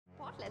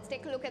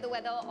take a look at the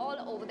weather all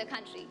over the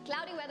country.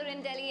 Cloudy weather in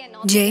Delhi and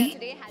North India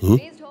today has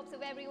raised hopes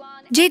of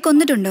everyone. Jay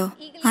കൊന്നിട്ടുണ്ടോ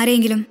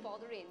ആരെങ്കിലും?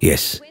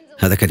 Yes,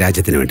 അതൊക്കെ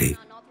രാജ്യത്തിന് വേണ്ടി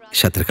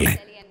ശത്രുക്കളെ.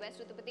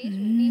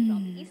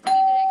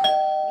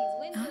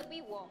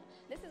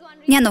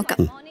 ഞാൻ നോക്കാം.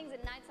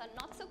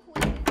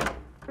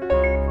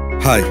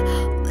 Hi.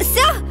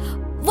 Sir,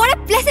 what a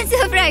pleasant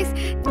surprise.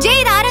 Jay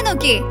ആരാ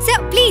നോക്കിയേ? Sir,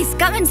 please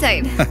come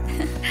inside.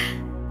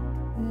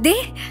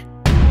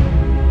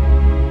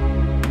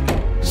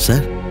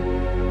 Sir?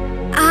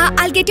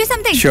 I'll get you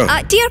something. Sure.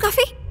 Tea or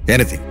coffee?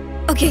 Anything.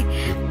 Okay,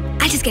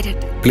 I'll just get it.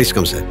 Please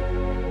come, sir.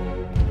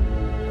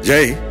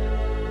 Jay.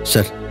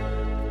 Sir.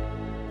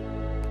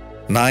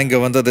 நான் இங்க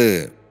வந்தது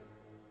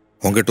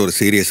உங்ககிட்ட ஒரு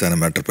சீரியஸான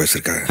matter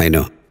பேசிருக்கேன். I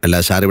know.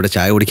 അല്ല sir ഇവിടെ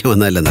ചായ കുടിക്കാൻ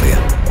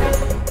വന്നതല്ലെന്നറിയാം.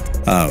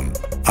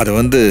 அது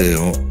வந்து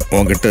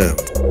உங்ககிட்ட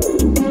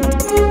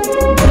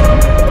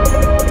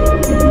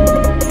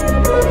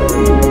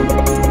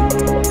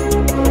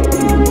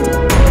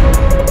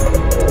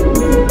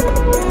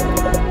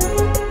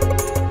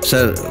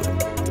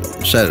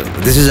Sir,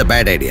 this is a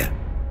bad idea.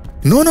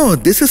 No,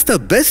 this is the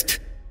best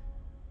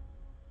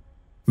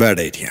bad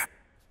idea.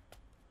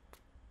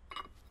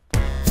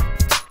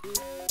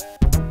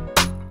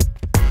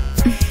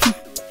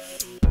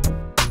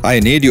 I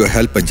need your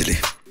help, Anjali.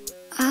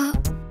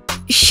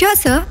 Sure,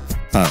 sir.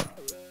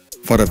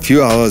 For a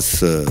few hours,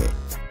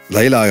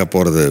 Lailaa ஆக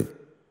போறது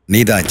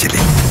நீதான்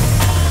Anjali.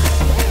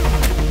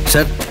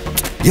 Sir,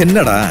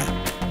 என்னடா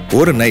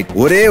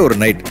ஒரே ஒரு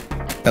நைட்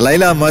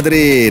லைலா மாதிரி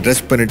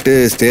ட்ரெஸ் பண்ணிட்டு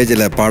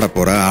ஸ்டேஜில் பாட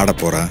போறா, ஆட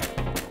போறா.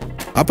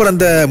 அப்புறம்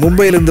அந்த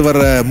மும்பையிலிருந்து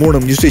வர்ற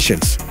 3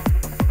 மியூசிஷியன்ஸ்,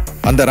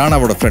 அந்த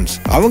ராணாவோட ஃப்ரெண்ட்ஸ்,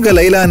 அவங்க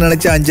லைலா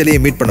நினைச்சு அஞ்சலியை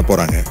மீட் பண்ண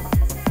போறாங்க.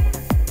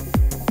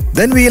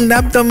 Then we'll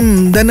nab them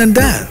then and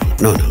there.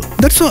 No.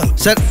 That's all.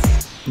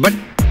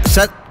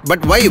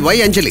 But why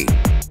Anjali?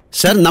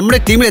 Sir, നമ്മുടെ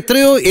ടീമിൽ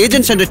എത്രയോ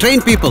ഏജന്റ്സ് and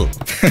trained people.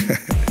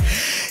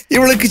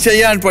 ഇവൾക്ക്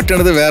ചെയ്യാൻ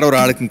പറ്റുന്നത് വേറെ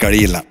ഒരാൾക്കും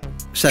കഴിയില്ല.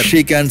 Sir,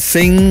 she can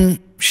sing,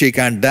 she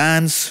can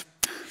dance.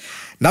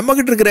 நம்ம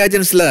கிட்ட இருக்கிற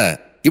ஏஜென்ட்ஸ்ல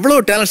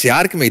இவ்வளவு டாலன்ட்ஸ்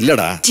யாருக்குமே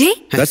இல்லடா.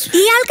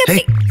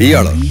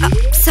 இயாளோ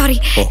சாரி,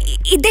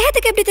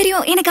 இதேத்துக்கு எப்படி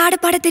தெரியும் எனக்கு ஆட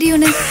பாட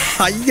தெரியும்னு?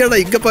 ஐயடா,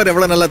 இங்க பாரு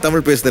எவ்வளவு நல்லா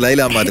தமிழ் பேசுது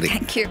லைலா மாதிரி.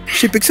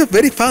 She picks up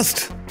very fast.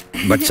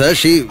 But sir,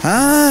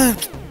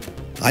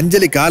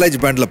 Anjali college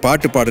பேண்ட்ல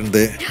பாட்டு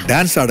பாடுனது,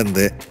 டான்ஸ்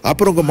ஆடுனது,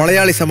 அப்புறம் உங்க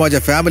மலையாளி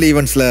சமாஜ ஃபேமிலி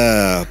ஈவென்ட்ஸ்ல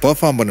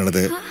பெர்ஃபார்ம்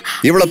பண்ணுனது,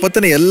 இவளை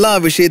பத்தின எல்லா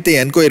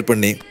விஷயத்தையும் என்கொயர்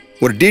பண்ணி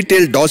ஒரு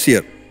டீடைல்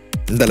டாசியர்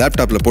இந்த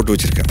லேப்டாப்ல போட்டு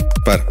வச்சிருக்கேன்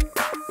பாரு.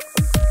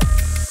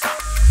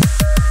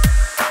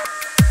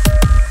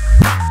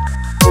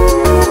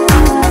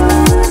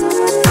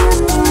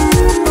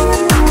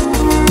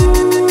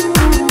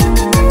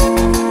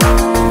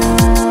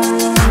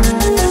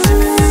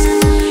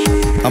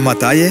 அம்மா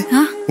தாயே,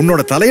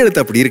 உன்னோட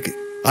தலையெழுத்து அப்படி இருக்கு.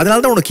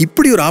 அதனால தான் உனக்கு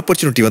இப்படி ஒரு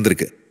ஆப்பர்ச்சுனிட்டி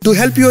வந்திருக்கு. To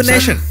help your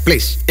nation.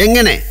 Please.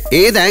 എങ്ങനെ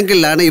ഏത്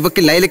ആംഗിളിലാണ്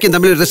ഇവക്ക് ലൈലയ്ക്കും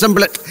തമ്മിൽ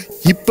റിസംബ്ലൻസ്?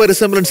 இப்ப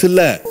ரிசம்பிளன்ஸ்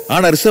இல்ல,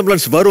 ஆனா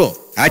ரிசம்பிளன்ஸ் வரும்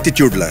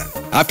ஆட்டிட்யூட்ல.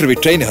 After we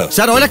train her.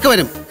 Sir, ஒலக்க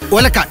வரும்.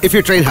 ஒலக்க if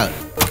you train her.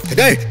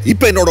 டேய்,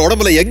 இப்போ என்னோட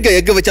உடம்புல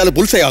எங்க வச்சாலும்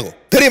புல்சை ஆகும்.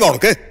 தெரியுமா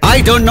உனக்கு? I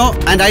don't know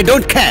and I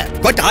don't care.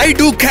 But I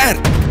do care.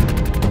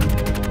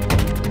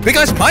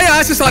 Because my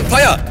ass is on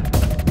fire.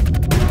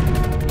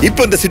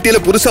 இப்போ இந்த சிட்டில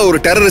புதுசா ஒரு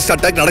டெரரிஸ்ட்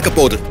அட்டாக் நடக்க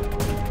போகுது.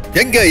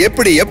 எங்க,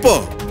 எப்படி, எப்போ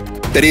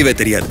தெரியவே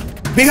தெரியாது.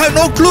 We have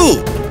no clue.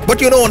 But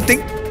you know one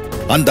thing?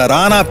 அந்த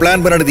ராணா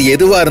பிளான் பண்ணது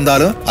எதுவா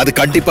இருந்தாலும் அது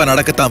கண்டிப்பா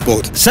நடக்கத்தான்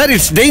போகுது. Sir,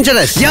 it's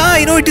dangerous. Yeah,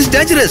 I know it is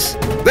dangerous.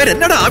 வேற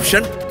என்னடா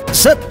option?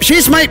 Sir,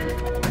 she's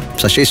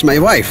my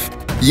wife.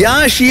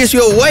 Yeah, she is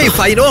your wife,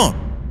 I know.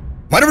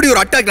 மறுபடியும்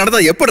ஒரு அட்டாக்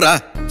நடந்தா எப்படிடா?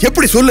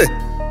 எப்படி சொல்லு?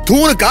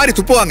 தூணு காரி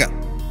துப்புவாங்க.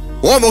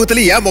 ஓ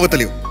முகத்திலையும் ஏன்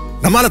முகத்திலையும்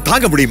நம்மால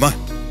தாங்க முடியுமா?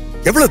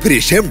 எவ்வளவு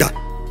பெரிய ஷேம்டா.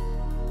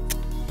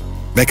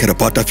 Make her a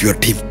part of your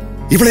team.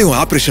 இவளையும்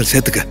operation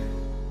சேர்த்துக்க,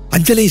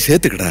 அஞ்சலியும்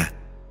சேர்த்துக்கடா.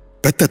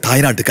 பெத்த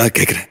தாய்நாட்டுக்காக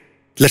கேட்கிறேன்.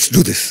 Let's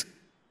do this.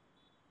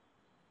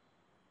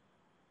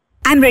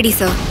 I'm ready,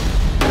 sir.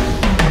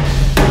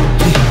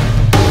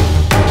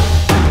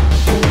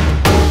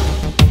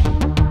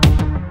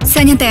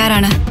 ഞാൻ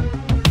തയ്യാറാണ്.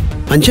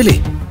 Anjali,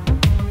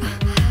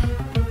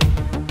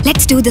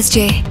 Let's do this,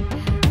 Jay.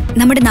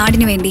 നമ്മുടെ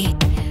നാടിനു വേണ്ടി,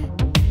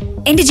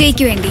 എന്റെ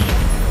ജയ്ക്ക് വേണ്ടി.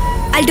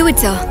 I'll do it,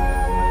 sir.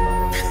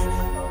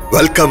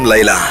 Welcome,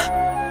 Lailaa.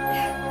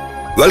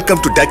 Welcome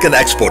to Deccan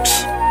Exports.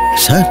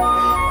 Sir.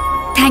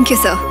 Thank you,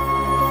 sir.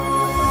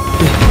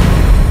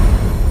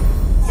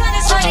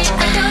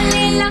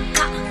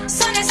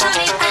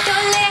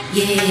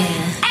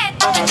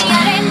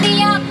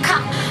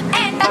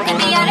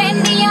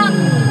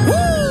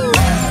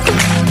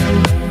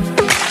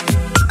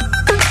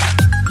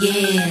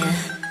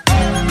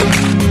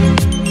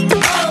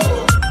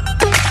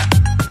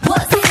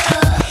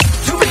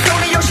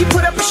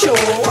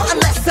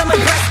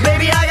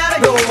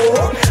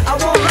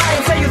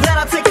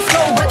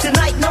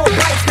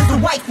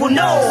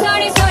 No,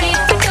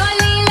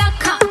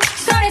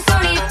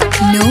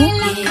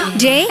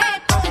 Jay,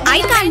 I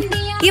can't.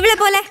 ഇവളെ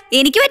പോലെ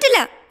എനിക്ക് പറ്റില്ല.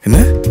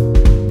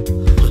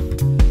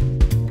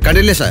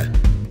 കണ്ടില്ലേ സാർ,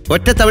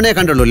 ഒറ്റ തവണയെ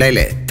കണ്ടുള്ളൂ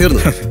ലൈലെ,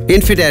 തീർന്നു.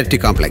 Inferiority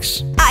complex.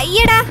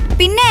 അയ്യടാ,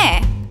 പിന്നെ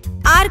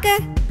ആർക്ക്?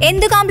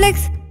 എന്ത്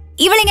കോംപ്ലക്സ്?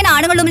 ഇവളിങ്ങനെ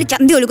ആണുങ്ങളുടെ മുമ്പിൽ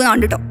ചന്തി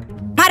ഒഴുകുന്നുണ്ട് കേട്ടോ.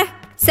 മാറ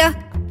സർ,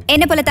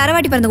 എന്നെ പോലെ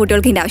തറവാട്ടി പറഞ്ഞ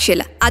കുട്ടികൾക്ക് ഇതിന്റെ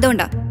ആവശ്യമില്ല,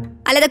 അതുകൊണ്ടാ,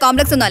 അല്ലാതെ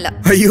കോംപ്ലക്സ് ഒന്നും അല്ല.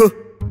 അയ്യോ,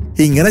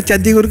 ഇങ്ങനെ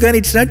ചന്തി കൊടുക്കാൻ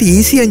ഇറ്റ്സ് നോട്ട്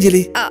ഈസി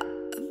അഞ്ജലി.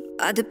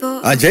 അതിപ്പോ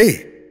അജയ്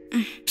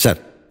സർ,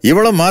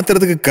 ഇവളെ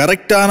മാത്രத்துக்கு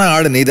കറക്റ്റാன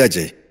ആള് നീതാ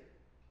Ajay.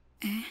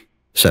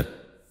 Sir,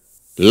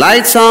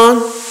 lights on,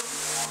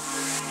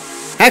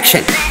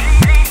 action.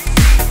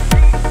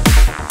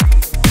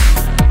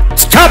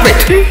 Stop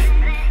it.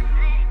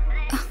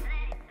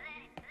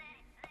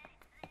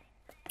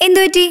 എന്തു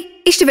പറ്റി?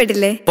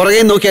 ഇഷ്ടപ്പെട്ടില്ലേ?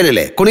 പുറകെ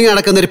നോക്കിയാലല്ലേ കുണിങ്ങി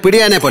നടക്കുന്ന ഒരു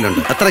പിടിയാനെ പോലെ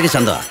ഉണ്ട്, അത്രയ്ക്ക്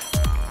ചന്ത.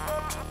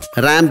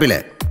 റാമ്പില്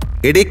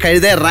ഇടി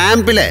കഴുത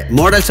റാമ്പില്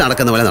മോഡൽസ്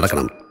നടക്കുന്ന പോലെ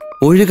നടക്കണം,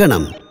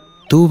 ഒഴുകണം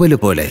തൂവല്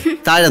പോലെ,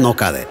 താഴെ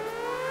നോക്കാതെ.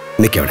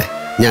 നിക്കവിടെ,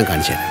 ഞാൻ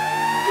കാണിച്ചു തരാം.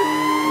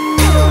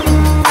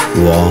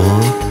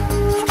 Walk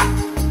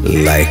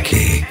like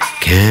a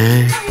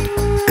cat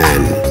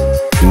and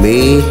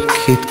make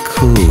it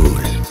cool.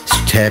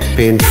 Step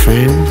in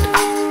front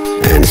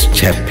and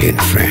step in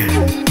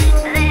front.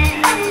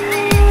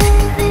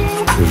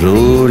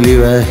 Roll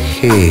your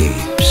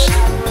hips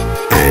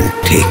and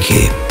take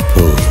a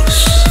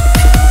pose.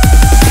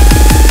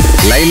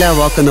 Laila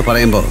വാക്ക് എന്ന്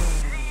പറയുമ്പോൾ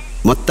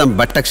മൊത്തം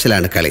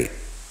ബട്ടക്സിലാണ് കളി.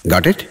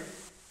 Got it?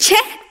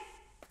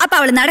 അപ്പൊ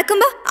അവള്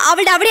നടക്കുമ്പോ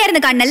അവളുടെ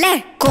അവിടെയായിരുന്നു കണ്ണല്ലേ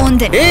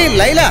കോന്തൻ.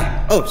 ലൈല,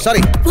 ഓ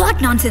സോറി. What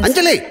nonsense?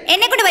 അഞ്ജലി,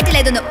 എന്നെ കൊണ്ട് പറ്റില്ല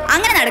ഇതൊന്നും.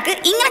 അങ്ങനെ നടക്ക്,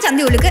 ഇങ്ങനെ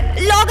ചന്തി ഒഴുക്ക്.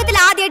 ലോകത്തിൽ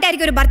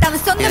ആദ്യമായിട്ടായിരിക്കും ഒരു ഭർത്താവ്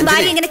സ്വന്തം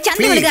ഭാര്യ ഇങ്ങനെ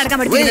ചന്തി ഒഴുക്ക് നടക്കാൻ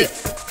പഠിപ്പിക്കുന്നത്.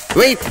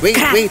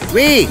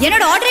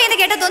 എന്നോട് ഓർഡർ ചെയ്യുന്ന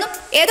കേട്ടാ തോന്നും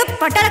ഏതോ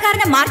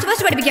പട്ടാളക്കാരനെ മാർച്ച്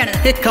പാസ്റ്റ് പഠിപ്പിക്കാണ്.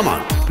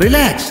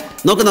 റിലാക്സ്.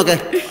 നോക്ക്,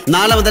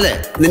 നാളെ മുതല്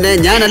നിന്നെ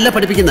ഞാനല്ല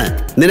പഠിപ്പിക്കുന്നത്,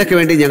 നിനക്ക്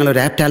വേണ്ടി ഞങ്ങൾ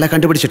ഒരു ആപ്റ്റ് ആളെ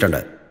കണ്ടുപിടിച്ചിട്ടുണ്ട്.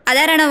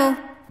 അതാരാണാവോ?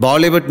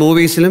 ബോളിവുഡ്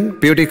മൂവീസിലും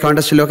ബ്യൂട്ടി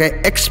കോൺടെസ്റ്റിലും ഒക്കെ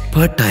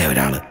എക്സ്പേർട്ടായ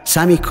ഒരാള്,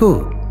 സാമി കൂ.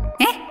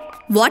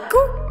 What Koo?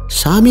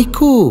 Sami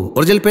Koo.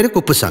 Original പേര്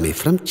Kuppuswamy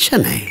from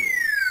Chennai.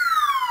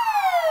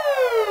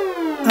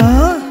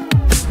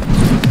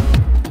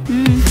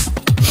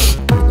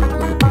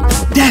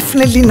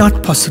 Definitely not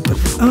possible.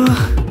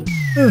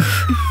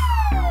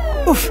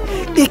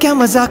 ये क्या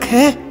मजाक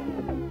है?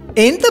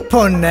 इंत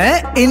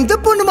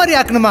பொண்ணு மாதிரி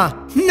ஆக்கணுமா?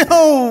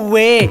 No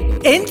way.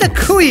 इंत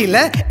குயில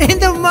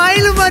इंत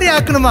மயில் மாதிரி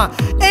ஆக்கணுமா?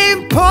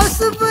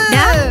 Impossible.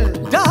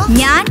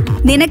 ഞാൻ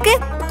നിനക്ക്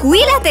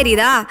കുയിലാ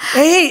തരീതാ?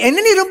 ഏയ്,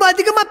 എന്നെ നീ ரொம்ப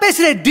அதிகமா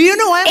பேசுற. Do you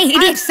know why?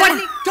 I'm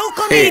Sammy. Don't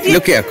call me idiot.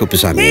 Look here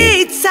Kuppuswamy. Hey,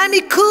 it's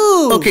Sammy Koo.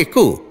 Okay,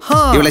 cool.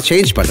 இவளை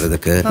சேஞ்ச்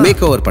பண்றதுக்கு,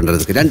 மேக் ஓவர்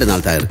பண்றதுக்கு 2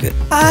 நாள் தான் இருக்கு.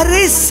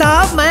 अरे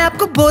साहब, मैं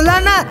आपको बोला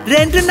ना,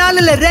 2 நாள்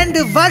இல்ல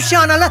 2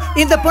 வருஷம் ஆனாலும்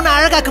இந்த பொண்ணை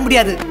அழகாக்க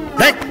முடியாது.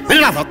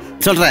 என்னடா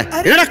சொல்ற?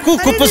 என்னடா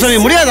குப்புஸ்வாமி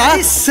முடியாதா?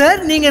 சார்,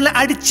 நீங்க என்ன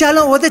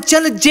அடிச்சாலும்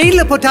உதைச்சாலும்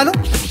ஜெயில போட்டாலும்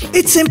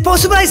it's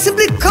impossible. I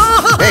simply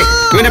can't. ஏய்,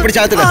 இவனை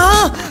பிடிச்சு அழுத்துடா.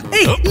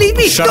 Hey, leave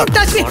me. Don't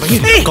touch me.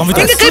 Hey,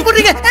 எங்க கை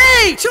போடுறீங்க?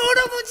 Hey,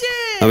 छोड़ो मुझे.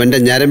 അവന്റെ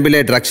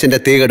ഞരമ്പിലെ ഡ്രഗ്സിന്റെ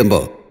തീ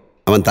കെടുമ്പോ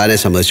അവൻ താനെ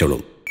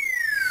സമ്മതിച്ചോളും.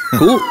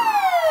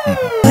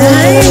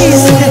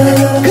 Nice.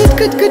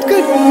 Good.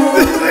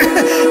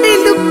 Hey,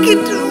 look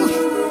at you.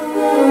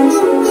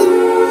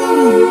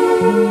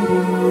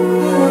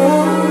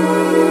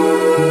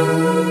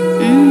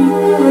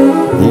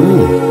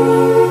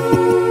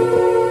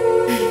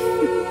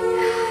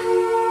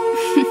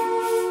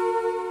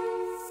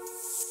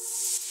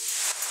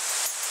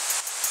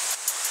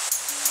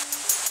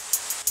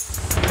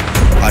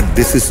 And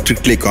this is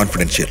strictly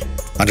confidential.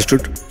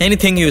 Understood?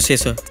 Anything you say,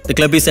 sir. The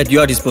club is at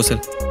your disposal.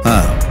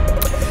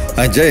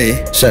 Ajay,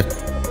 sir.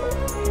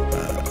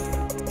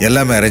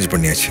 எல்லாமே arrange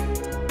பண்ணியாச்சு.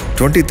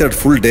 23rd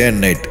full day and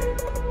night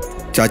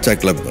Chacha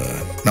club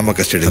நம்ம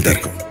கஸ்டடியில் தான்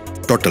இருக்கும்.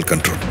 Total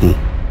control.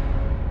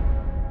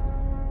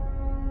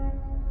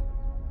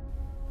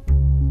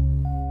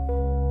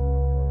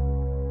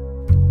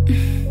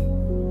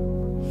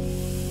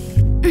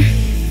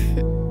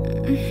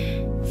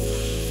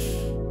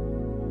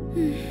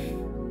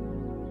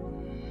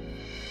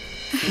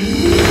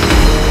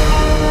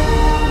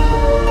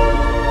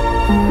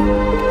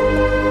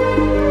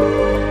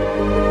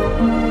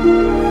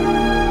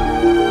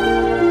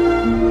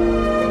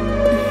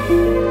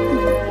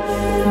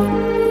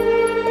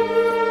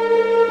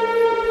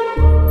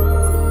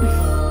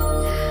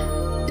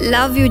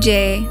 Love you,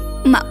 Jay.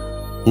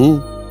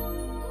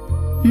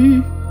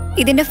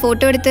 ഇതിന്റെ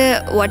photo എടുത്ത്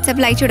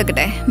വാട്സാപ്പിൽ അയച്ചു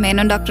കൊടുക്കട്ടെ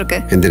മേനോൻ ഡോക്ടർക്ക്?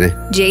 എന്തിനെ?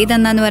 ജയ്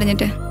തന്നാന്ന്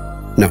പറഞ്ഞിട്ട്.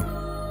 No.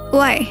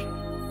 Why?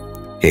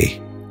 Hey,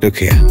 look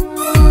here.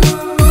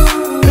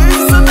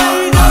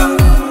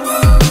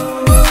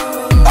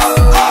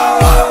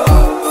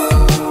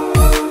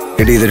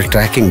 എടി, ഇതൊരു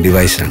ട്രാക്കിംഗ്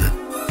ഡിവൈസാണ്.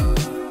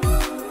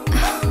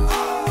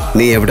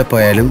 നീ എവിടെ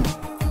പോയാലും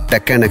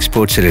ടെക് ആൻഡ്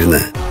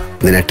എക്സ്പോർട്സിലിരുന്ന്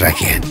നിന്നെ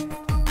ട്രാക്ക് ചെയ്യാൻ.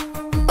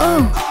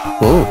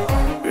 Oh.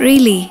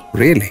 Really?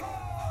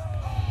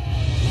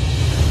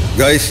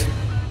 Guys,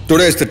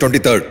 today is the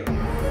 23rd.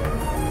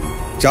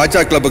 சாச்சா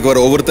கிளப்புக்கு வர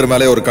ஒவ்வொருத்தர்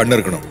மேலே ஒரு கண்ணு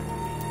இருக்கணும்.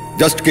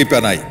 Just keep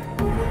an eye.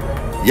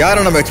 யாரை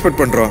நம்ம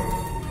எக்ஸ்பெக்ட் பண்றோம்,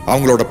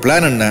 அவங்களோட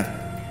பிளான் என்ன,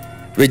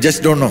 we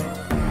just don't know.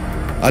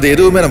 அது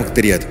எதுவுமே நமக்கு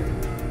தெரியாது.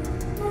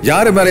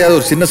 யாரு மேலேயாவது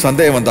ஒரு சின்ன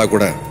சந்தேகம் வந்தா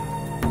கூட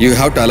you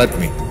have to alert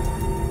me.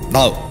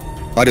 Now,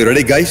 are you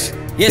ready, guys?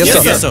 Yes,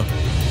 sir.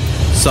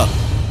 Sir,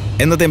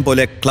 എന്നതേം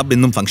പോലെ ക്ലബ്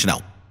ഇന്നും ഫംഗ്ഷൻ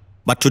ആവും.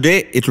 But today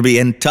it will be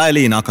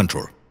entirely in our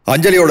control.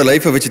 அஞ்சலியோட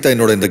லைஃபை வச்சு தான்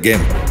என்னோட இந்த கேம்.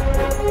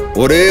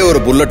 ஒரே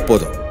ஒரு புல்லட்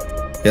போதும்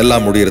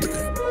எல்லாம் முடியறதுக்கு.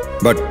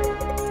 பட்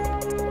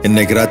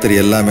இன்னைக்கு ராத்திரி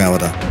எல்லாமே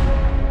அவதான்.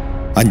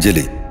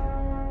 அஞ்சலி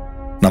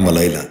நம்ம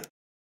லைலா.